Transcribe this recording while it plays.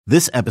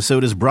This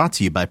episode is brought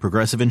to you by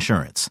Progressive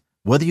Insurance.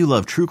 Whether you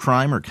love true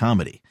crime or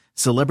comedy,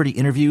 celebrity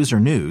interviews or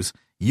news,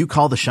 you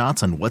call the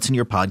shots on what's in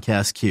your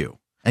podcast queue.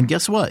 And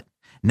guess what?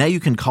 Now you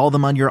can call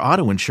them on your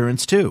auto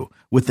insurance too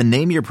with the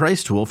Name Your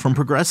Price tool from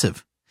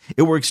Progressive.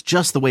 It works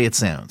just the way it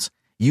sounds.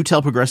 You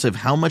tell Progressive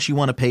how much you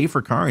want to pay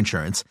for car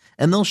insurance,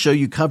 and they'll show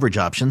you coverage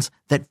options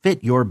that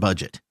fit your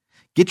budget.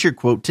 Get your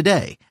quote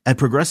today at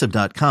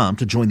Progressive.com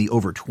to join the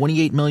over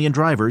 28 million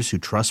drivers who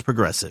trust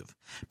Progressive.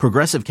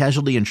 Progressive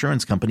Casualty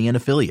Insurance Company and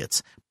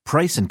Affiliates.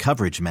 Price and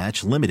coverage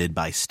match limited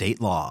by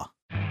state law.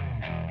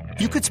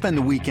 You could spend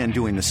the weekend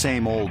doing the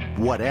same old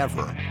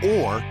whatever,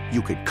 or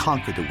you could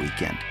conquer the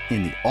weekend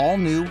in the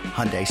all-new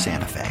Hyundai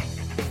Santa Fe.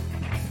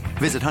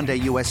 Visit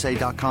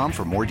HyundaiUSA.com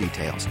for more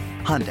details.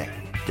 Hyundai,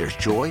 there's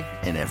joy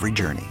in every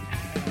journey.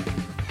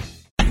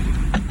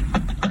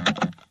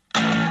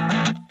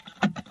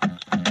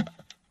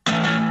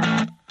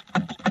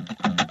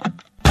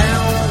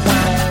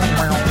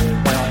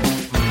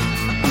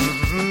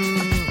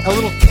 A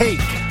little cake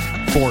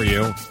for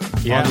you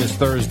on this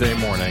Thursday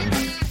morning.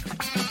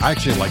 I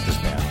actually like this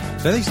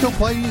band. Do they still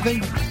play, do you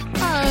think?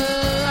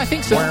 I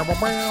think so.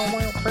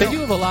 They do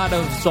have a lot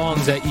of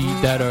songs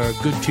that are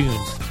good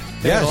tunes.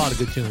 They have a lot of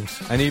good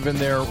tunes. And even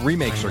their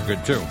remakes are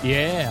good, too.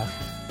 Yeah.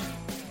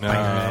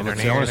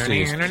 Let's see, I want to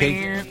see.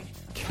 Is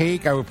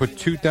Cake, I would put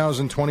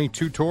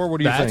 2022 tour. What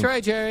do you think? That's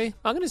right, Jerry.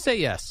 I'm going to say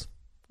yes.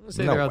 I'm going to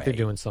say they're out there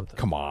doing something.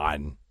 Come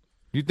on.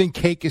 You think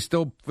Cake is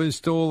still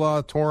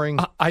touring?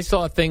 I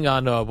saw a thing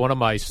on one of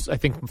my, I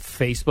think,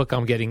 Facebook.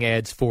 I'm getting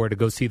ads for to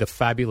go see the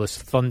Fabulous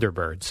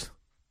Thunderbirds.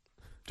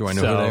 Do I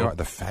know who they are?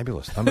 The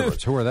Fabulous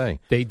Thunderbirds. Who are they?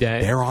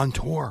 They're on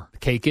tour.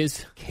 Cake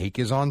is? Cake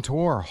is on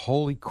tour.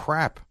 Holy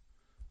crap.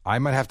 I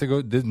might have to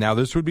go. Now,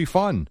 this would be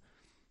fun.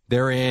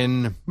 They're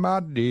in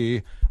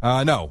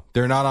no,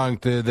 they're not on.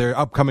 Their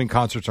upcoming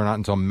concerts are not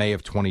until May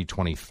of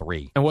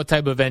 2023. And what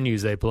type of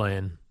venues they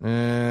playing?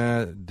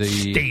 The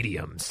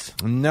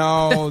stadiums.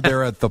 No,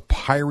 they're at the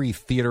Pyrie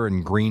Theater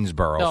in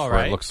Greensboro.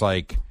 Right. It looks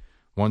like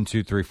 1,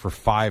 2, 3 for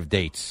 5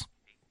 dates.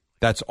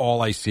 That's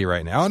all I see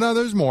right now. Oh no,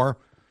 there's more.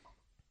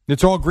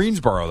 It's all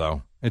Greensboro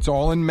though. It's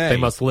all in May. They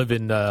must live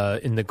in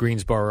the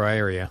Greensboro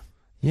area.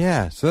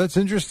 Yeah, so that's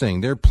interesting.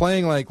 They're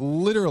playing like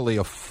literally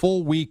a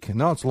full week.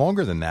 No, it's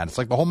longer than that. It's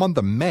like the whole month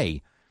of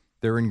May.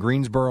 They're in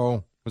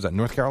Greensboro. Was that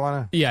North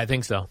Carolina? Yeah, I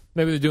think so.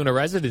 Maybe they're doing a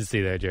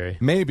residency there, Jerry.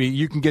 Maybe.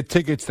 You can get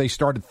tickets. They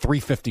start at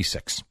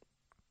 $356.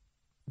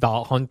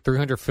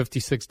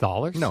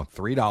 $356? No,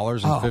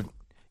 $3.50.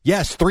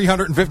 Yes,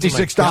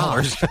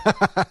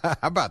 $356. How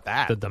about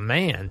that? The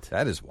demand.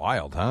 That is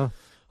wild, huh?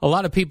 A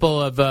lot of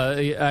people have,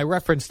 I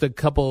referenced a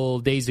couple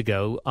days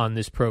ago on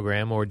this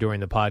program or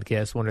during the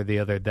podcast, one or the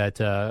other, that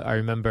I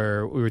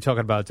remember we were talking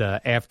about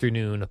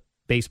afternoon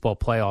baseball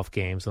playoff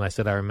games, and I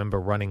said I remember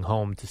running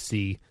home to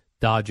see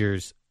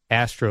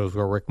Dodgers-Astros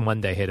where Rick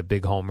Monday hit a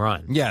big home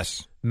run.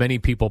 Yes. Many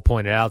people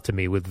pointed out to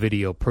me with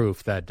video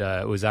proof that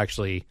it was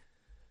actually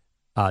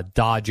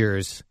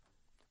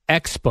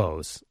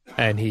Dodgers-Expos,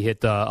 and he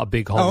hit a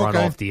big home run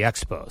off the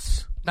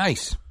Expos.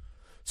 Nice.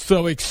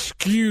 So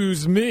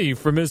excuse me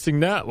for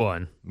missing that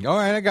one. All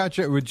right, I got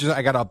you.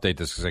 I got to update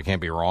this because I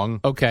can't be wrong.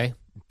 Okay.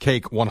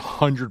 Cake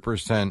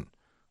 100%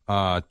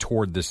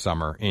 toured this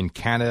summer in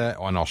Canada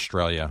and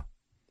Australia.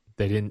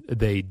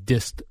 They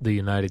dissed the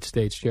United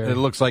States, Jerry. It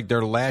looks like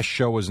their last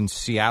show was in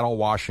Seattle,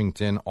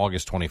 Washington,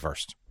 August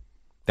 21st.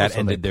 That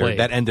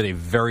ended a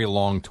very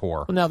long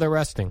tour. Well, now they're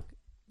resting.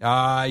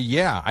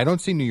 Yeah, I don't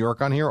see New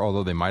York on here,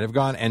 although they might have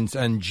gone.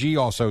 And G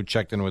also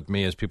checked in with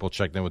me, as people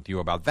checked in with you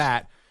about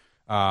that.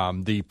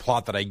 The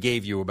plot that I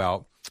gave you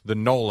about the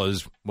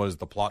Nolas was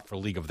the plot for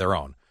League of Their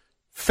Own.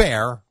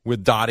 Fair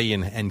with Dottie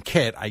and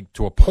Kit,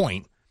 to a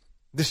point.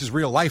 This is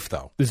real life,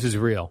 though. This is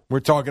real. We're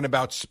talking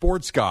about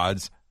sports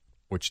gods,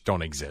 which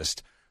don't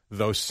exist,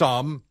 though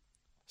some,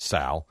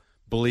 Sal,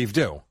 believe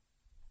do.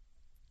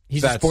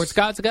 He's a sports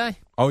gods guy?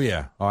 Oh,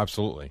 yeah. Oh,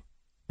 absolutely.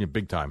 Yeah,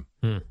 big time.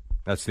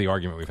 That's the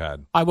argument we've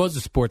had. I was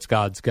a sports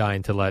gods guy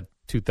until that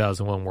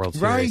 2001 World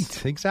Series.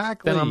 Right,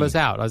 exactly. Then I was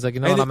out. I was like,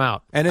 what, I'm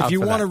out. And if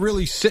you want to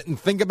really sit and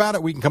think about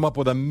it, we can come up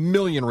with a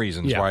million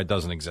reasons why it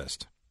doesn't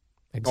exist.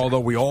 Exactly. Although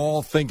we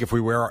all think if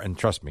we wear, and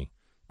trust me,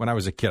 when I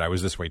was a kid, I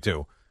was this way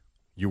too.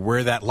 You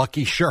wear that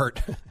lucky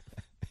shirt,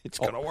 it's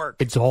going to work.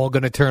 It's all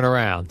going to turn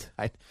around.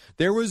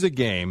 There was a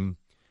game,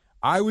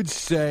 I would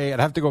say, I'd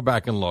have to go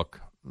back and look,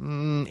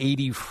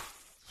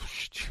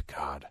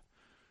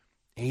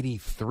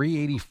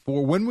 83,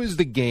 84. When was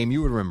the game?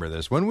 You would remember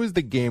this. When was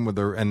the game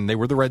and they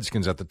were the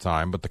Redskins at the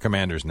time, but the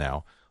Commanders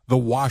now, the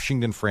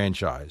Washington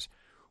franchise,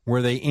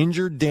 where they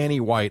injured Danny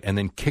White and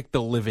then kicked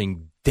the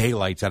living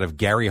daylights out of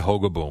Gary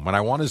Hogaboom. And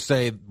I want to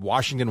say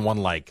Washington won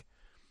like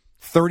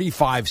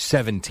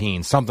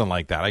 35-17, something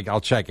like that.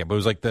 I'll check it, but it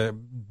was like the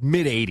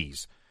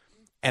mid-'80s.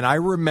 And I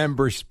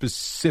remember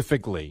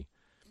specifically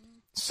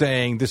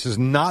saying, this is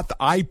not,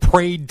 I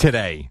prayed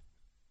today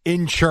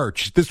in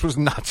church. This was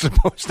not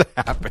supposed to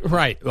happen.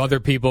 Right. Other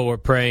people were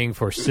praying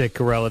for sick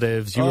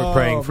relatives. You were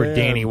praying for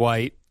Danny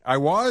White. I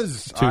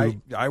was.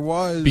 I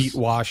was. Beat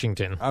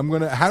Washington. I'm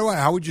going to,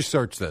 how would you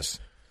search this?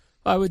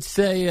 I would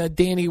say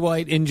Danny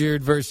White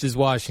injured versus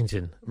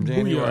Washington.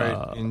 Danny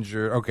White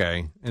injured.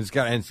 Okay. Let's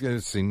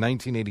see,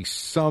 1980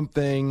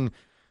 something.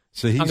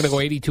 So he's, I'm going to go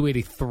 82,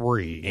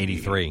 83.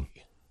 83.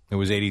 It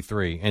was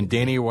 83. And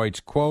Danny White's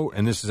quote,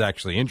 and this is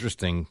actually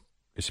interesting,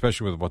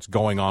 especially with what's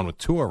going on with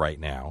Tua right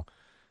now.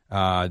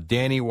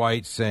 Danny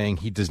White saying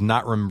he does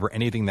not remember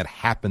anything that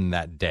happened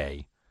that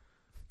day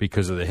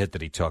because of the hit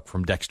that he took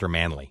from Dexter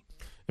Manley.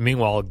 And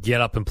meanwhile,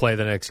 get up and play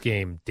the next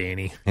game,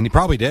 Danny. And he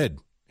probably did.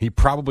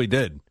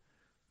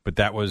 But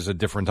that was a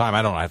different time.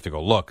 I don't know. I have to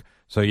go look.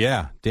 So,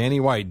 yeah, Danny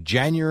White,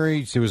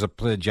 January. It was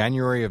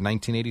January of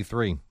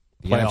 1983.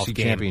 The Playoff NFC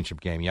game. Championship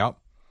game. Yep.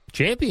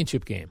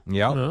 Championship game.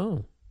 Yep.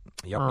 Oh.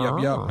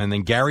 Yep. And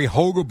then Gary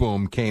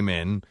Hogaboom came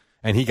in,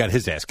 and he got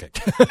his ass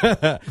kicked.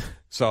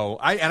 So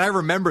I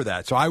remember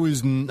that. So I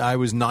was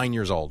 9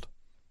 years old.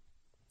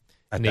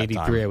 In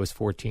 83, I was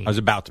 14. I was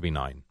about to be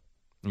 9,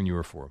 and you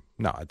were 4.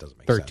 No, it doesn't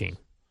make 13.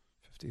 sense.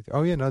 13.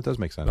 Oh yeah, no, it does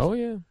make sense. Oh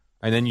yeah.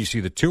 And then you see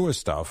the Tua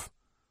stuff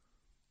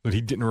that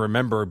he didn't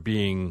remember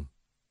being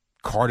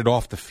carted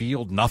off the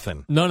field.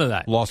 Nothing. None of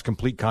that. Lost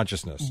complete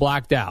consciousness.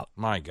 Blacked out.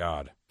 My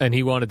God. And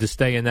he wanted to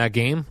stay in that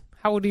game.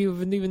 How would he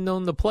have even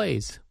known the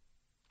plays?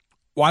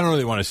 Well, I don't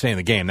really want to say in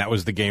the game. That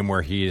was the game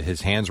where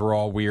his hands were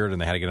all weird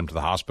and they had to get him to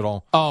the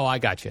hospital. Oh, I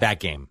got you. That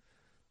game.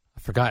 I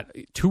forgot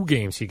 2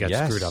 games he got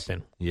screwed up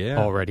in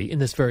already in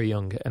this very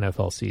young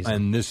NFL season.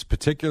 And this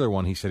particular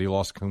one, he said he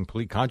lost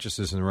complete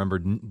consciousness and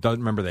doesn't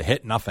remember the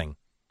hit, nothing.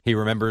 He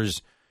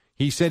remembers,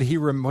 he said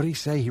what did he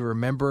say? He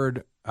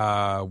remembered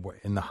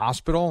in the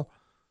hospital.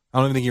 I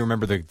don't even think he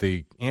remembered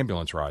the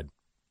ambulance ride.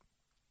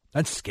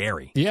 That's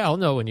scary. Yeah, I'll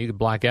know when you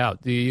black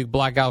out. You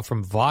black out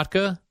from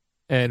vodka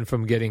and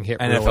from getting hit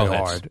NFL really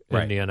hits. hard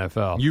Right. in the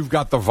NFL. You've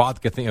got the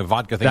vodka thing on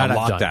That I've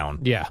lockdown. done.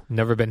 Yeah,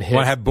 never been hit.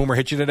 Want to have Boomer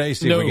hit you today?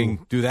 See if we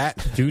can do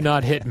that? Do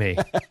not hit me.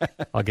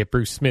 I'll get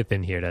Bruce Smith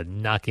in here to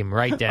knock him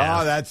right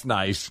down. Oh, that's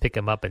nice. Pick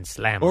him up and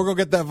slam him. Or go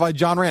get that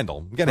John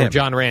Randall. Get him.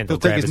 John Randall. He'll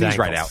take grab his knees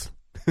right ankles.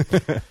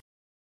 out.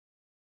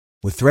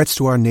 With threats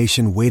to our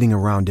nation waiting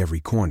around every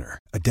corner,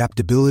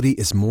 adaptability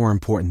is more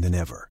important than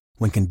ever.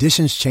 When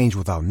conditions change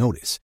without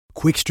notice,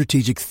 quick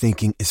strategic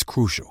thinking is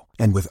crucial.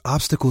 And with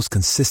obstacles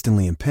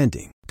consistently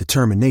impending,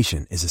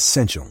 determination is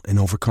essential in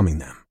overcoming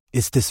them.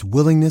 It's this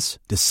willingness,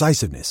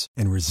 decisiveness,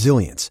 and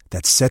resilience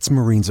that sets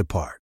Marines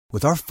apart.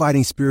 With our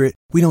fighting spirit,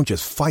 we don't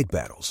just fight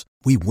battles,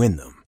 we win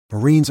them.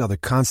 Marines are the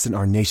constant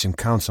our nation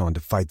counts on to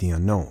fight the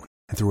unknown.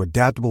 And through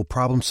adaptable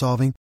problem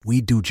solving,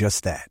 we do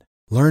just that.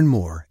 Learn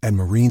more at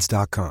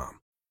Marines.com.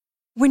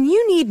 When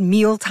you need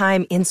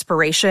mealtime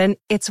inspiration,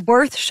 it's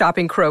worth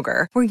shopping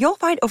Kroger, where you'll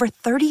find over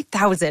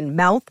 30,000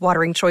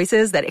 mouth-watering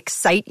choices that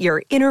excite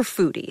your inner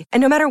foodie. And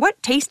no matter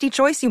what tasty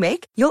choice you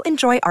make, you'll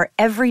enjoy our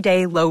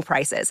everyday low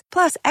prices,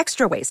 plus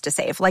extra ways to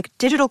save, like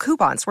digital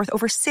coupons worth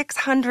over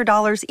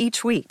 $600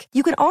 each week.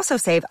 You can also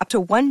save up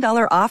to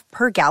 $1 off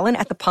per gallon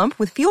at the pump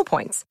with fuel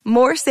points.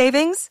 More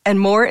savings and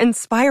more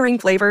inspiring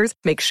flavors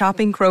make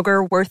shopping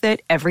Kroger worth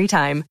it every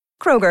time.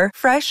 Kroger,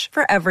 fresh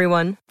for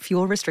everyone.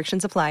 Fuel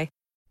restrictions apply.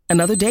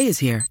 Another day is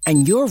here,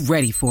 and you're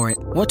ready for it.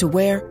 What to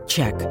wear?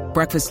 Check.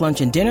 Breakfast, lunch,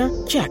 and dinner?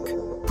 Check.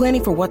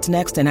 Planning for what's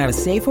next and how to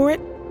save for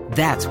it?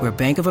 That's where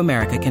Bank of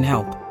America can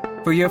help.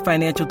 For your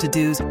financial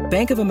to-dos,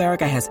 Bank of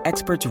America has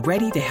experts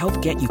ready to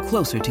help get you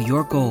closer to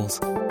your goals.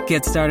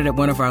 Get started at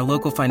one of our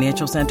local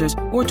financial centers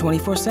or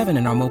 24/7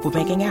 in our mobile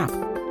banking app.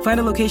 Find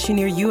a location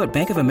near you at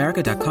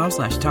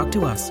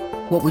bankofamerica.com/talktous.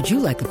 What would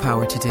you like the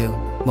power to do?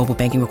 Mobile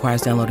banking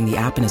requires downloading the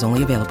app and is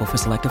only available for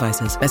select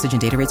devices. Message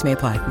and data rates may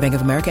apply. Bank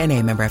of America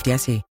NA, member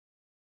FDIC.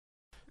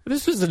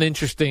 This was an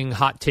interesting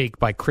hot take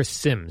by Chris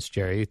Sims,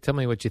 Jerry. Tell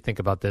me what you think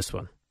about this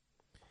one.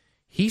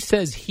 He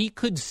says he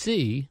could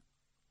see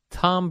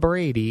Tom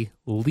Brady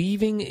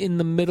leaving in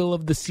the middle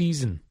of the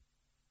season.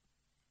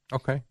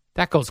 Okay.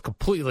 That goes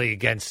completely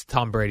against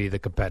Tom Brady, the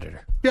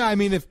competitor. Yeah, I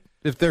mean, if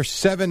they're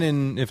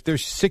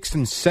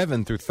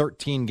 6-7 through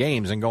 13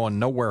 games and going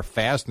nowhere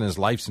fast and his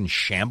life's in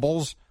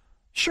shambles,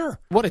 sure.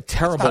 What a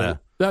terrible,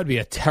 that would be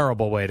a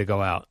terrible way to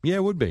go out. Yeah,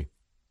 it would be.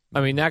 I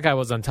mean, that guy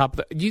was on top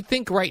of do you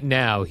think right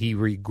now he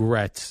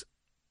regrets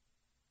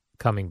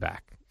coming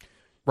back?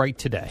 Right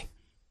today?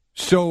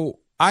 So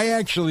I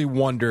actually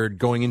wondered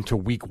going into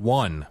week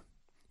 1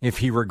 if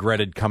he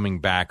regretted coming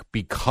back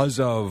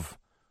because of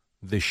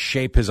the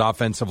shape his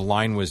offensive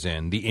line was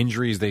in, the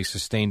injuries they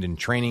sustained in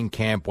training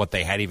camp, what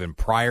they had even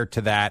prior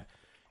to that.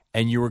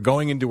 And you were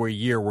going into a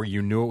year where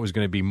you knew it was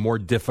going to be more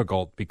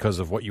difficult because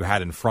of what you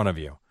had in front of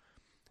you.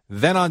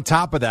 Then on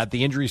top of that,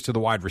 the injuries to the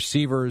wide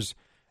receivers.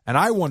 And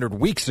I wondered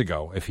weeks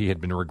ago if he had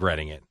been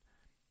regretting it.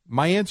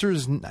 My answer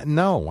is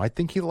no. I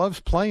think he loves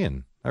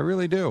playing. I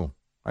really do.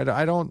 I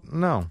don't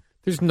know.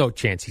 There's no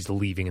chance he's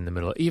leaving in the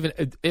middle. Even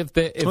if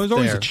there's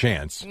always a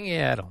chance.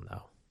 Yeah, I don't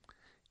know.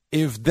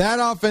 If that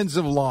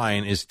offensive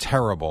line is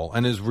terrible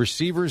and his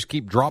receivers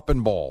keep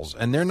dropping balls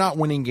and they're not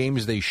winning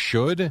games they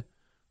should,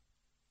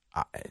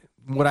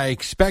 would I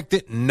expect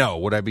it? No.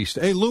 Would I be?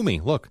 Hey,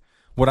 Lumi, look.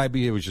 Would I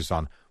be? It was just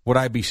on. Would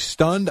I be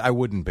stunned? I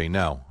wouldn't be.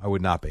 No, I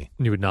would not be.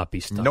 You would not be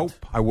stunned. Nope,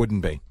 I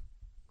wouldn't be.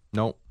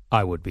 Nope.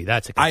 I would be.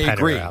 That's a I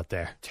competitor agree. out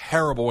there.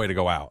 Terrible way to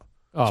go out,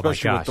 Oh,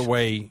 especially my with gosh. the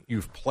way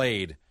you've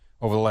played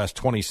over the last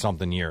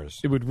 20-something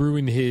years. It would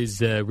ruin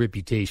his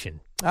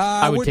reputation.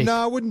 I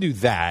wouldn't do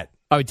that.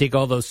 I would take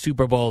all those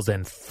Super Bowls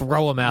and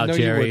throw them out, No,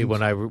 you Jerry.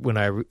 wouldn't. When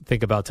I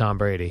think about Tom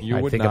Brady, You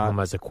I would think not. of him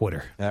as a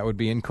quitter. That would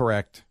be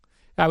incorrect.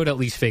 I would at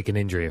least fake an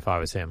injury if I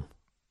was him.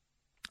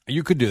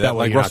 You could do that, That way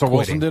like you're not Russell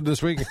Wilson quitting. did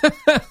this week.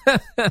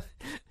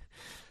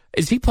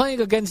 Is he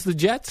playing against the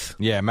Jets?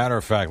 Yeah, matter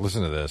of fact,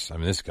 listen to this. I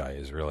mean, this guy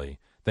is really.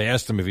 They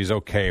asked him if he's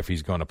okay, if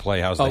he's going to play.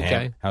 How's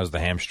the how's the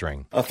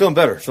hamstring? Feeling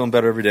better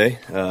every day.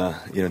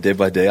 Day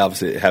by day.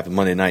 Obviously, it happened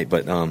Monday night,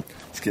 but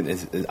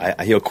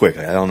I heal quick.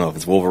 I don't know if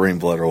it's Wolverine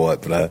blood or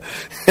what, but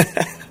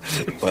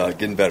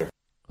getting better.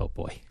 Oh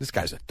boy, This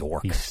guy's a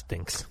dork. he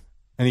stinks.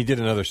 And he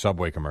did another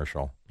Subway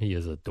commercial, He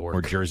is a dork.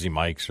 or Jersey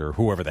Mike's, or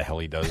whoever the hell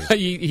he does.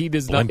 he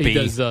does not. He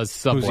Blimpie. does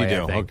Subway. Who's he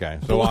do? I think. Okay,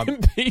 so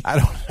Blimpie. I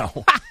don't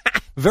know.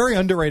 Very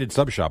underrated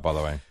sub shop, by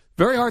the way.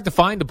 Very hard to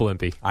find a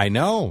Blimpie. I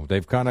know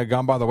they've kind of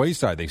gone by the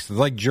wayside. They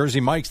like Jersey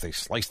Mike's. They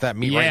slice that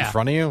meat right in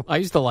front of you. I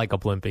used to like a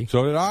Blimpie.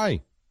 So did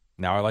I.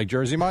 Now I like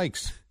Jersey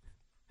Mike's.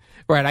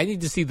 Right, I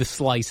need to see the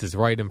slices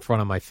right in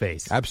front of my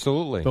face.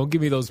 Absolutely. Don't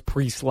give me those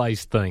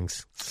pre-sliced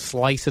things.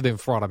 Slice it in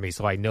front of me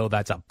so I know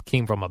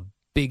came from a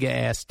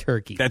big-ass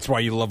turkey. That's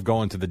why you love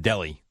going to the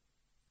deli.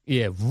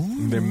 Yeah.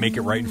 They make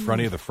it right in front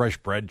of you. The fresh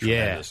bread.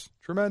 Tremendous. Yeah.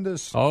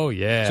 Tremendous. Oh,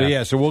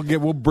 yeah. So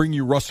we'll bring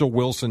you Russell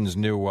Wilson's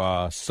new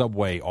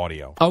Subway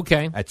audio.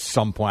 Okay. At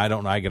some point. I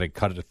don't know. I got to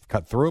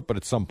cut through it, but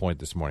at some point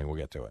this morning we'll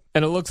get to it.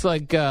 And it looks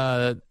like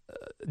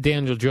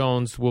Daniel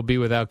Jones will be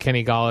without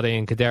Kenny Galladay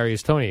and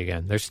Kadarius Toney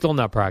again. They're still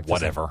not practicing.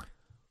 Whatever.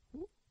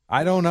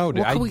 I don't know.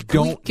 Well, I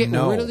can we get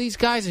know. rid of these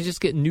guys and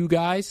just get new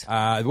guys?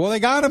 Well, they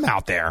got them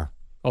out there.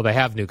 Oh, they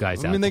have new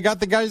guys I out mean, there. they got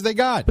the guys they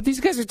got. But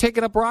these guys are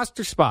taking up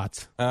roster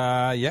spots.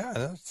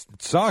 Yeah, it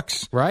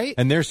sucks. Right?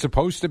 And they're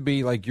supposed to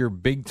be like your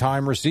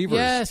big-time receivers.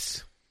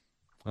 Yes.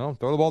 Well,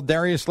 throw the ball to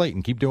Darius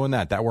Slayton. Keep doing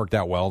that. That worked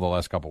out well the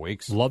last couple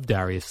weeks. Love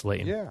Darius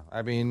Slayton. Yeah,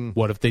 I mean...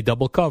 What if they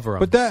double cover him?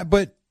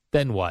 But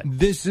then what?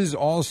 this is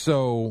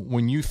also,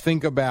 when you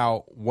think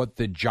about what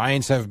the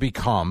Giants have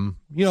become,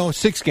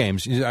 6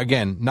 games,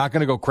 again, not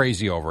going to go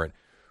crazy over it.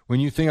 When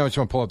you think, I just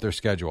want to pull up their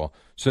schedule.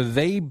 So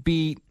they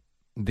beat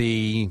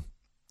the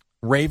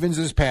Ravens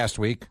this past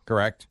week,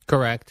 correct?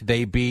 Correct.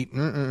 They beat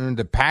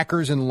the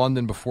Packers in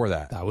London before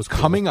that. That was cool.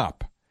 Coming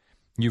up.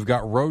 You've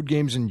got road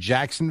games in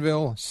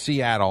Jacksonville,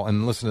 Seattle,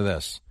 and listen to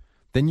this.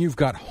 Then you've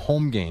got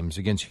home games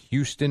against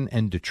Houston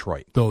and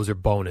Detroit. Those are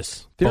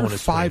bonus. They're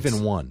bonus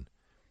 5-1.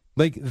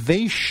 Like,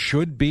 they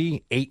should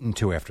be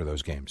 8-2 after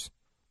those games.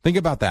 Think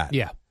about that.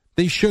 Yeah.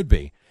 They should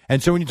be.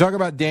 And so when you talk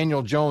about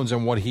Daniel Jones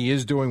and what he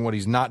is doing, what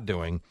he's not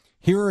doing,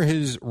 here are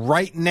his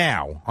right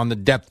now on the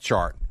depth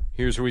chart.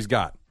 Here's who he's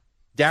got.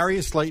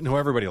 Darius Slayton, who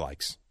everybody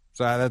likes.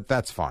 So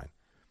that's fine.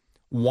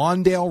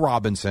 Wan'Dale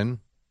Robinson,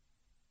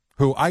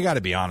 who I got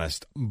to be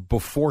honest,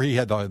 before he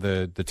had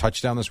the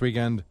touchdown this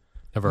weekend,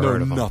 Never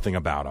heard of him. nothing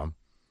about him.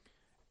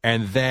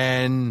 And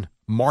then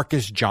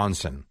Marcus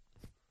Johnson.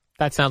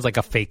 That sounds like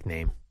a fake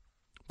name.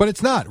 But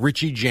it's not.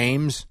 Richie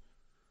James.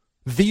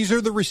 These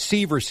are the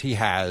receivers he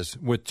has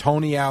with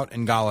Toney out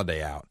and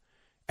Galladay out.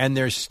 And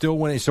they're still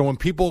winning. So when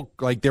people,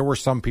 like there were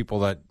some people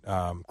that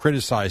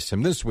criticized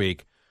him this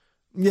week,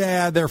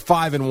 yeah, they're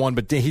 5-1,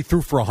 but he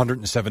threw for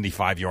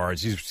 175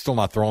 yards. He's still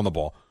not throwing the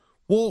ball.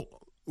 Well,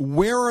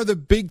 where are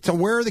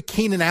the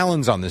Keenan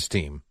Allens on this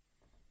team?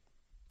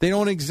 They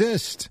don't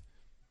exist.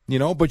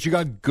 But you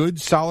got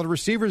good, solid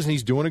receivers, and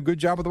he's doing a good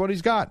job with what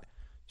he's got.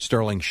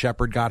 Sterling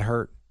Shepard got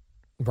hurt.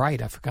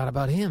 Right, I forgot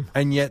about him.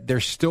 And yet they're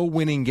still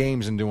winning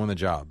games and doing the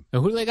job.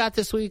 And who do they got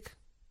this week?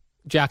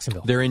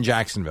 Jacksonville. They're in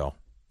Jacksonville.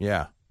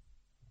 Yeah.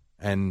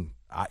 And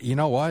you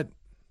know what?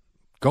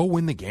 Go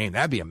win the game.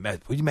 That'd be a mess.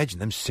 Would you imagine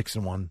them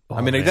 6-1? Oh,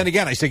 I mean, man. then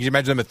again, I say, could you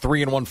imagine them at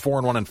 3-1,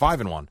 4-1, and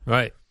 5-1?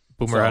 Right.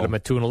 Boomer So- had them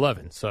at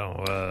 2-11.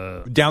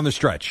 So Down the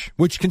stretch,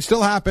 which can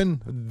still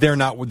happen. They're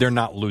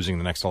not losing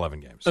the next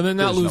 11 games. and they're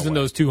not There's no losing way.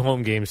 those 2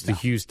 home games to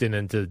Houston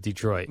and to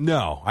Detroit.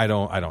 No, I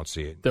don't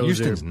see it. Those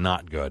Houston's are-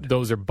 not good.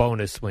 Those are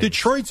bonus wins.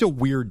 Detroit's a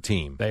weird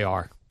team. They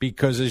are.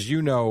 Because, as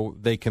you know,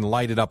 they can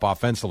light it up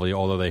offensively,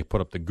 although they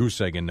put up the goose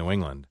egg in New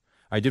England.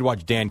 I did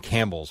watch Dan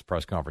Campbell's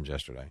press conference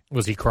yesterday.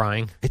 Was he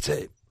crying?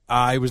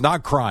 I was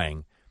not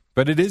crying,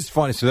 but it is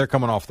funny. So they're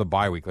coming off the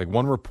bye week. Like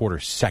one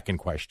reporter's second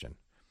question,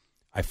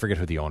 I forget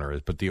who the owner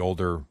is, but the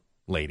older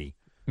lady,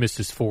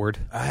 Mrs. Ford.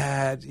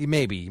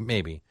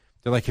 maybe.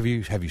 They're like, have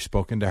you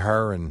spoken to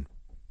her, and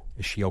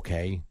is she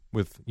okay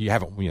with? You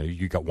haven't,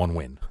 you got one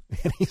win,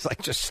 and he's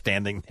like just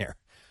standing there.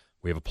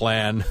 We have a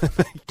plan.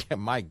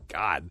 My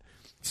God,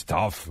 it's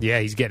tough. Yeah,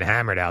 he's getting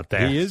hammered out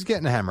there. He is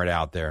getting hammered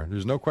out there.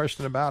 There's no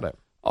question about it.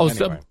 Oh,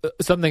 Anyway.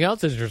 something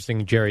else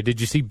interesting, Jerry.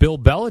 Did you see Bill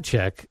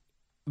Belichick,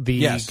 the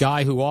Yes.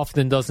 guy who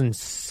often doesn't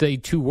say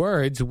 2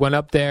 words, went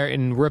up there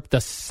and ripped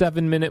a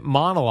 7-minute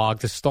monologue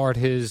to start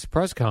his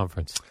press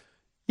conference?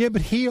 Yeah,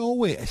 but he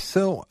always.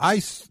 So I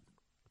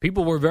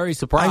People were very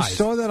surprised.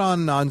 saw that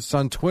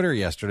on Twitter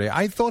yesterday.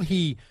 I thought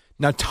he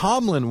Now,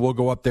 Tomlin will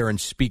go up there and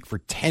speak for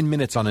 10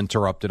 minutes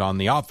uninterrupted on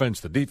the offense,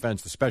 the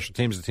defense, the special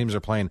teams, the teams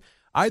are playing.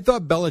 I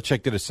thought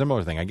Belichick did a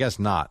similar thing. I guess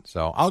not.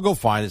 So I'll go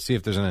find it, see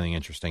if there's anything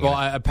interesting.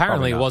 Well,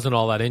 apparently it wasn't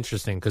all that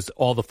interesting because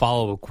all the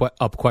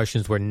follow-up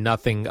questions were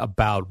nothing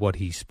about what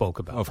he spoke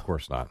about. Of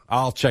course not.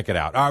 I'll check it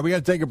out. All right, we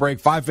got to take a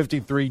break.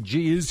 5:53.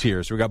 G is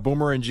here. So we got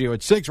Boomer and Gio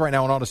at 6 right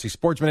now on Odyssey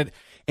Sports Minute.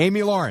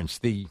 Amy Lawrence,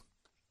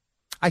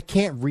 I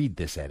can't read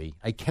this, Eddie.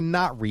 I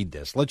cannot read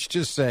this. Let's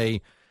just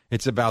say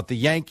it's about the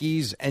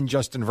Yankees and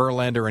Justin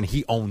Verlander, and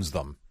he owns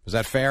them. Is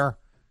that fair?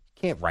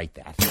 Can't write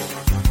that.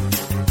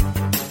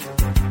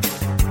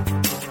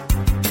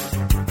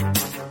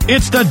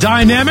 It's the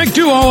dynamic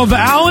duo of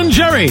Al and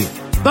Jerry,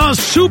 the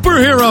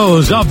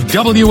superheroes of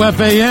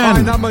WFAN. All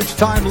right, not much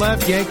time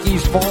left.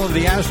 Yankees fall to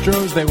the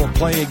Astros. They will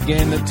play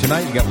again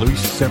tonight. You got Luis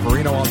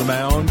Severino on the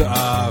mound.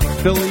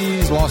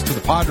 Phillies lost to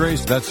the Padres.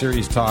 So that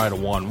series tied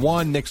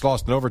 1-1. Knicks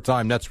lost in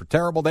overtime. Nets were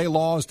terrible. They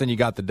lost. And you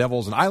got the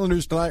Devils and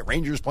Islanders tonight.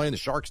 Rangers playing the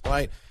Sharks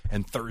tonight.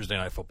 And Thursday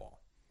Night Football.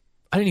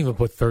 I didn't even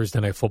put Thursday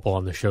Night Football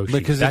on the show sheet.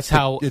 Because that's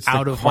how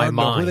out of my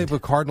mind. Who they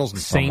put Cardinals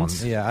and Saints?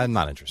 Someone. Yeah, I'm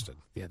not interested.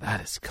 Yeah,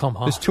 that is, come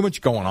on. There's too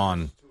much going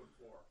on.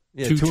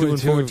 Yeah,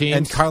 2-4 teams.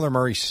 And Kyler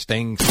Murray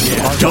stinks.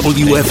 Yeah.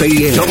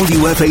 WFAN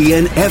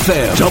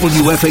FM,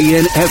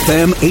 WFAN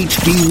FM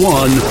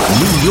HD1,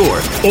 New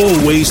York.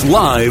 Always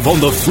live on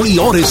the free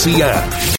Odyssey app.